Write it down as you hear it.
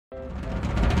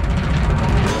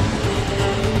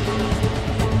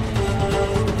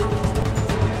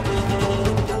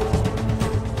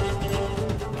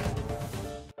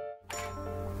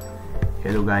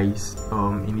Hello guys,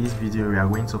 in this video we are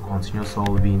going to continue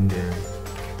solving the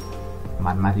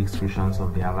mathematics questions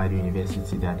of the Harvard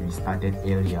University that we started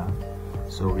earlier.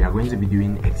 So we are going to be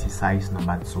doing exercise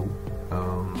number 2.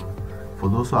 For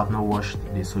those who have not watched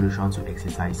the solution to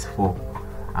exercise 4,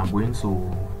 I'm going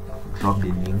to drop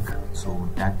the link to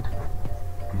that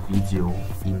video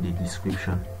in the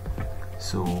description.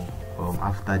 So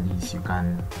after this you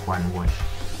can go and watch.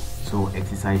 So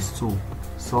exercise 2,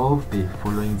 solve the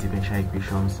following differential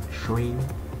equations showing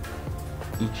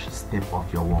each step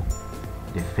of your work.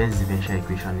 The first differential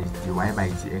equation is dy by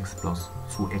dx plus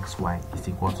 2xy is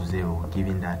equal to 0,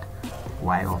 given that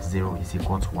y of 0 is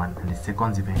equal to 1. And the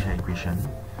second differential equation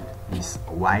is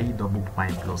y double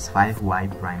prime plus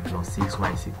 5y prime plus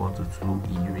 6y is equal to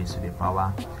 2e raised to the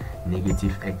power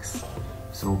negative x.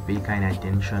 So pay kind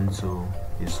attention to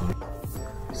the solution.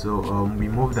 So we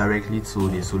move directly to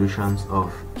the solutions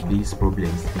of these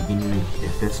problems, beginning with the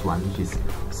first one, which is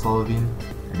solving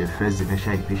the first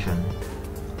differential equation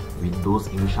with those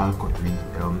initial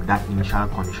that initial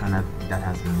condition that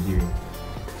has been given.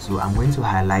 So I'm going to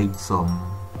highlight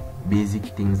some basic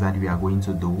things that we are going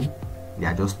to do.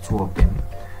 There are just 2 of them.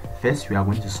 First, we are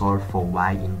going to solve for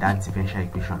y in that differential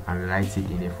equation and write it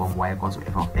in the form y equals to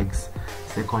f of x.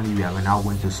 Secondly, we are now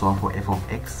going to solve for f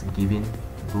of x given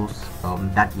those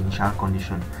that initial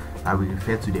condition. I will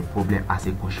refer to the problem as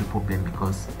a Cauchy problem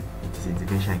because it is a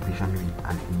differential equation with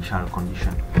an initial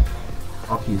condition.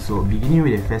 Okay, so beginning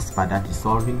with the first part, that is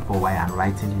solving for y and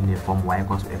writing in the form y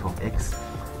equals to f of x.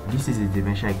 This is a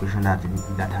differential equation that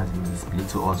has been displayed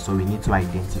to us, so we need to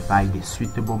identify the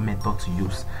suitable method to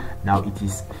use. Now it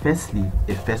is firstly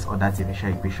a first order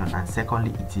differential equation, and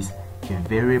secondly it is a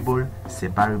variable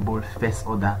separable first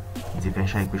order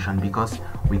differential equation because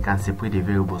we can separate the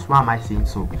variables. Why am I saying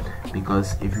so?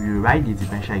 Because if you write the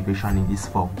differential equation in this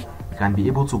form, you can be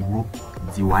able to group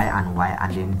dy and y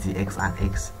and then dx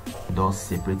and x, thus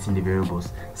separating the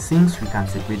variables. Since we can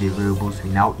separate the variables, we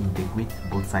now integrate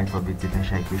both sides of the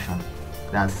differential equation.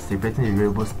 Thus separating the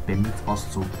variables permits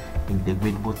us to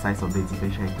integrate both sides of the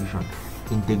differential equation.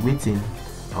 Integrating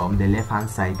the left hand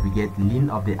side, we get ln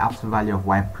of the absolute value of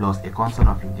y plus a constant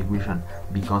of integration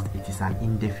because it is an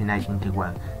indefinite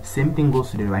integral. Same thing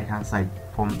goes to the right hand side.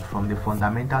 From the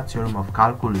fundamental theorem of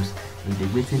calculus,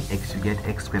 integrating x, you get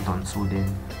x squared on 2.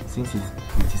 Then since it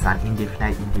is an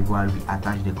indefinite integral, we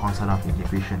attach the constant of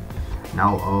integration.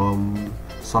 Now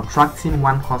subtracting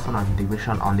one constant of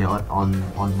integration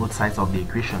on both sides of the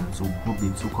equation to group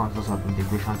the 2 constants of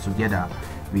integration together,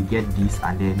 we get this,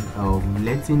 and then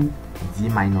letting d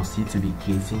minus c to be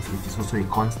k, since it is also a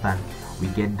constant, we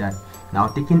get that. Now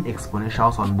taking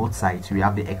exponentials on both sides, we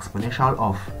have the exponential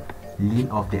of ln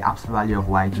of the absolute value of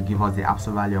y to give us the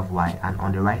absolute value of y, and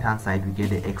on the right hand side we get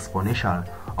the exponential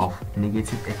of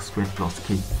negative x squared plus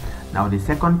k. Now the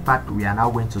second part, we are now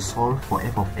going to solve for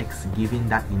f of x given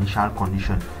that initial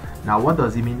condition. Now what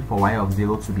does it mean for y of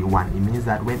 0 to be 1? It means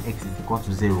that when x is equal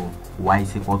to 0, y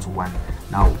is equal to 1.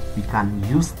 Now we can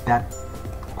use that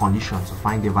condition to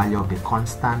find the value of the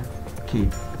constant k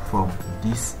from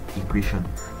this equation.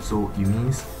 So it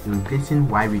means replacing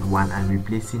y with 1 and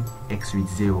replacing x with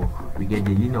 0, we get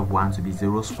the ln of 1 to be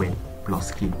 0 squared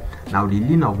plus k. Now the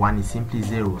ln of 1 is simply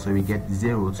 0, so we get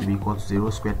 0 to be equal to 0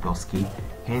 squared plus k,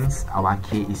 hence our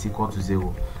k is equal to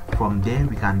 0. From there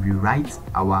we can rewrite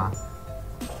our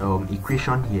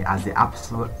equation here as the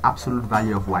absolute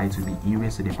value of y to be e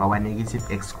raised to the power negative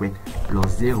x squared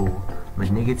plus 0,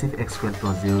 but negative x squared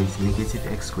plus 0 is negative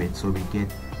x squared, so we get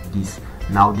this.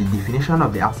 Now the definition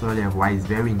of the absolute value of y is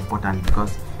very important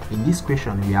because in this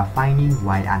question we are finding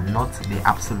y and not the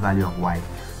absolute value of y.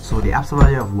 So the absolute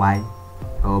value of y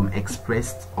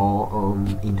expressed or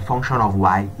in function of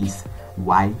y is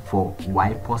y for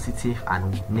y positive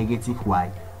and negative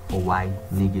y for y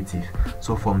negative.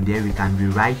 So from there we can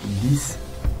rewrite this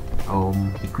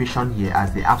equation here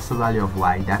as the absolute value of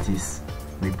y, that is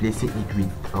replacing it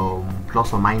with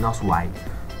plus or minus y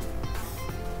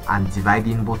and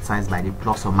dividing both sides by the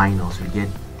plus or minus, we get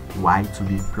y to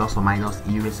be plus or minus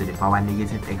e raised to the power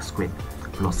negative x squared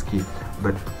plus k.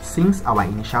 But since our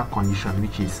initial condition,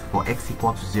 which is for x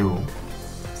equal to 0,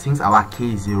 since our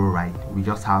k is 0, right, we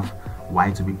just have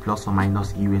y to be plus or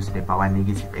minus e raised to the power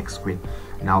negative x squared.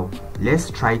 Now let's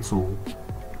try to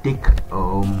take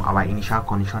our initial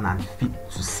condition and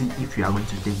fit to see if we are going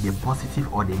to take the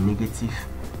positive or the negative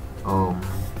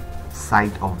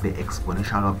side of the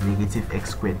exponential of negative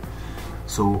x squared.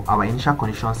 So our initial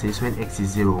condition says when x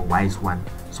is 0, y is 1.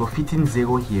 So fitting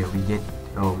 0 here, we get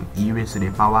e raised to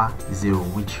the power 0,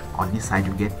 which on this side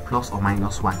you get plus or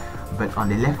minus 1. but on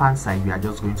the left hand side we are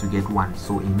just going to get 1.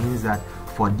 So it means that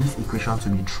for this equation to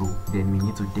be true, then we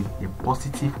need to take the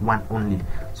positive one only.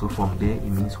 So from there it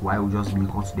means y will just be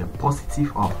equal to the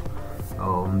positive of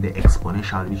the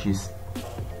exponential, which is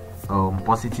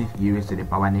positive e raised to the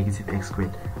power negative x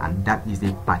squared, and that is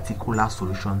the particular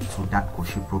solution to that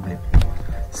Cauchy problem.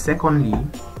 Secondly,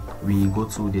 we go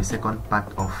to the second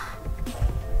part of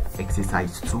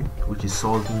exercise 2, which is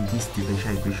solving this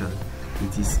differential equation.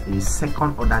 It is a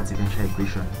second order differential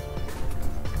equation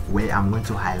where I'm going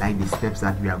to highlight the steps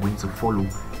that we are going to follow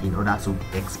in order to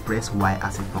express y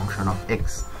as a function of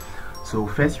x. So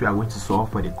first we are going to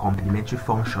solve for the complementary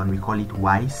function, we call it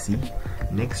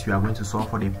yc. Next we are going to solve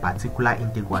for the particular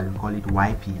integral, we call it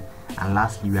yp. And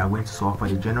lastly we are going to solve for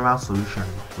the general solution,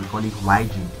 we call it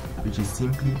yg, which is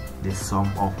simply the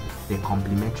sum of the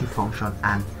complementary function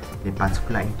and the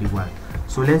particular integral.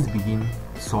 So let's begin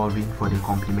solving for the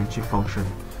complementary function.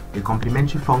 The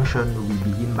complementary function, we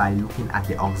begin by looking at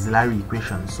the auxiliary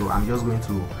equation. So I'm just going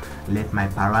to let my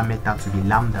parameter to be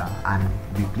lambda, and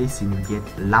replacing, we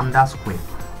get lambda squared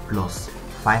plus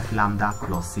 5 lambda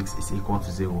plus 6 is equal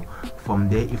to 0. From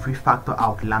there, if we factor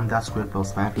out lambda squared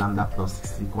plus 5 lambda plus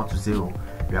 6 is equal to 0,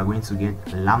 we are going to get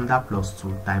lambda plus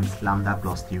 2 times lambda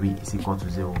plus 3 is equal to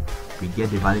 0. We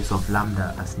get the values of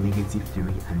lambda as negative 3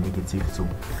 and negative 2.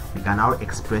 We can now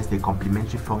express the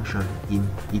complementary function in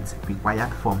its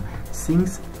required form.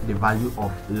 Since the value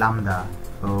of lambda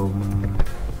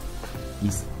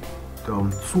is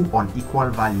two unequal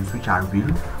values which are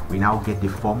real, we now get the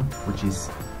form which is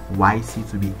yc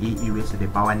to be a raised to the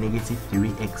power negative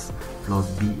 3x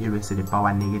plus b raised to the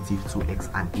power negative 2x,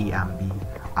 and a and b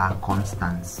are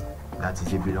constants. That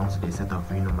is, it belongs to the set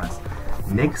of real numbers.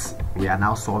 Next, we are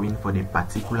now solving for the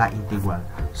particular integral.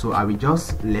 So I will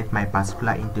just let my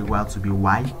particular integral to be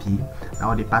yp.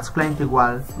 Now the particular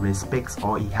integral respects,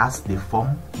 or it has the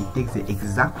form, it takes the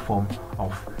exact form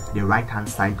of the right hand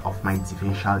side of my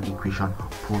differential equation,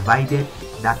 provided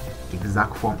that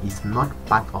exact form is not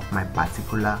part of my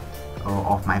particular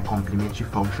of my complementary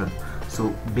function. So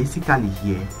basically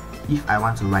here, if I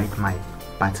want to write my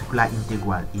particular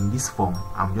integral in this form,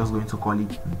 I'm just going to call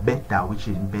it beta, which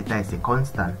is beta is a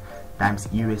constant, times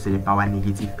e raised to the power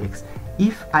negative x.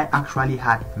 If I actually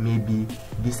had maybe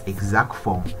this exact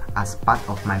form as part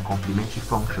of my complementary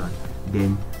function,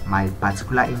 then my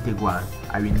particular integral,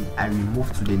 I will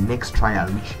move to the next trial,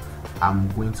 which I'm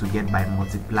going to get by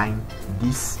multiplying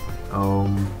this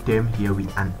term here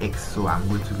with an x. So I'm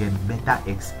going to get beta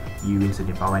x e raised to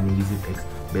the power negative x.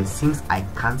 But since I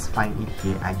can't find it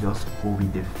here, I just go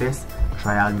with the first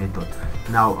trial method.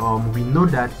 Now we know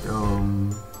that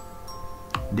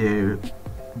the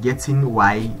getting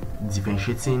y,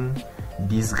 differentiating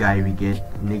this guy, we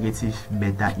get negative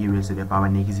beta e raised to the power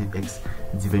negative x.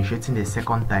 Differentiating the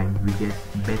second time, we get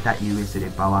beta e raised to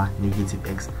the power negative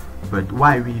x. But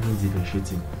why are we even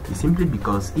differentiating? It's simply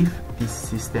because if this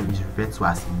system is referred to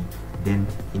as e, then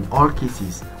in all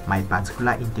cases my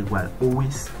particular integral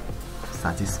always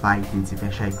satisfy the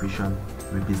differential equation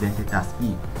represented as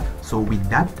e. So with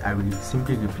that, I will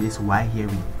simply replace y here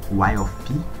with y of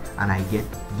p, and I get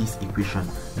this equation.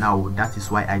 Now that is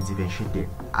why I differentiated.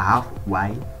 I have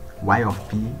y of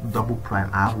p double prime,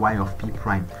 I have y of p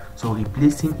prime. So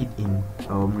replacing it in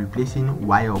replacing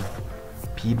y of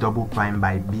p double prime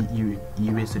by b e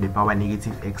raised to the power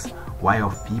negative x, y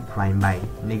of p prime by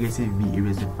negative b e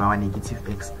raised to the power negative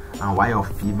x, and y of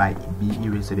p by b e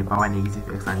raised to the power negative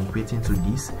x, and equating to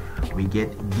this, we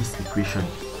get this equation.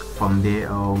 From there,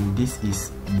 this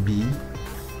is b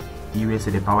e raised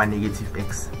to the power negative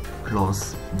x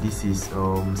plus this is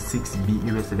 6b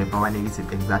e raised to the power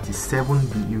negative x, that is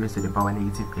 7b e raised to the power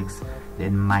negative x,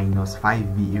 then minus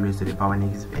 5b e raised to the power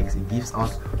negative x. It gives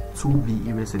us 2b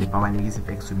e raised to the power negative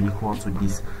x to be equal to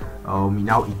this. We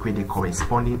now equate the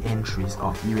corresponding entries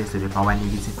of e raised to the power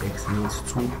negative x, means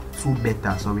 2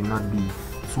 beta, so will not be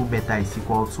 2 beta is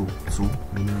equal to 2,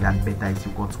 meaning that beta is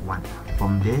equal to 1.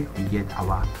 From there we get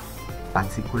our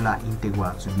particular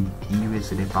integral to be e raised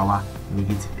to the power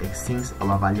negative x, since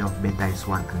our value of beta is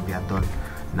 1, and we are done.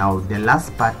 Now the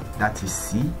last part, that is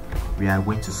c, we are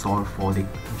going to solve for the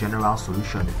general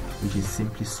solution, which is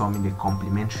simply summing the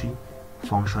complementary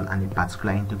function and the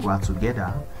particular integral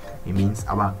together. It means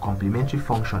our complementary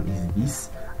function is this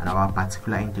and our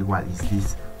particular integral is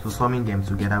this. So summing them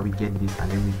together, we get this,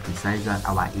 and then we precise that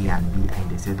our a and b are in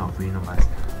the set of real numbers.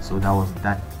 So that was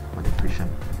that for the question.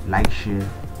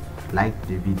 Like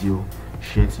the video,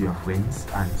 share to your friends,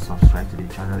 and subscribe to the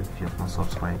channel if you have not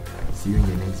subscribed. See you in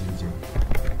the next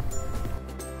video.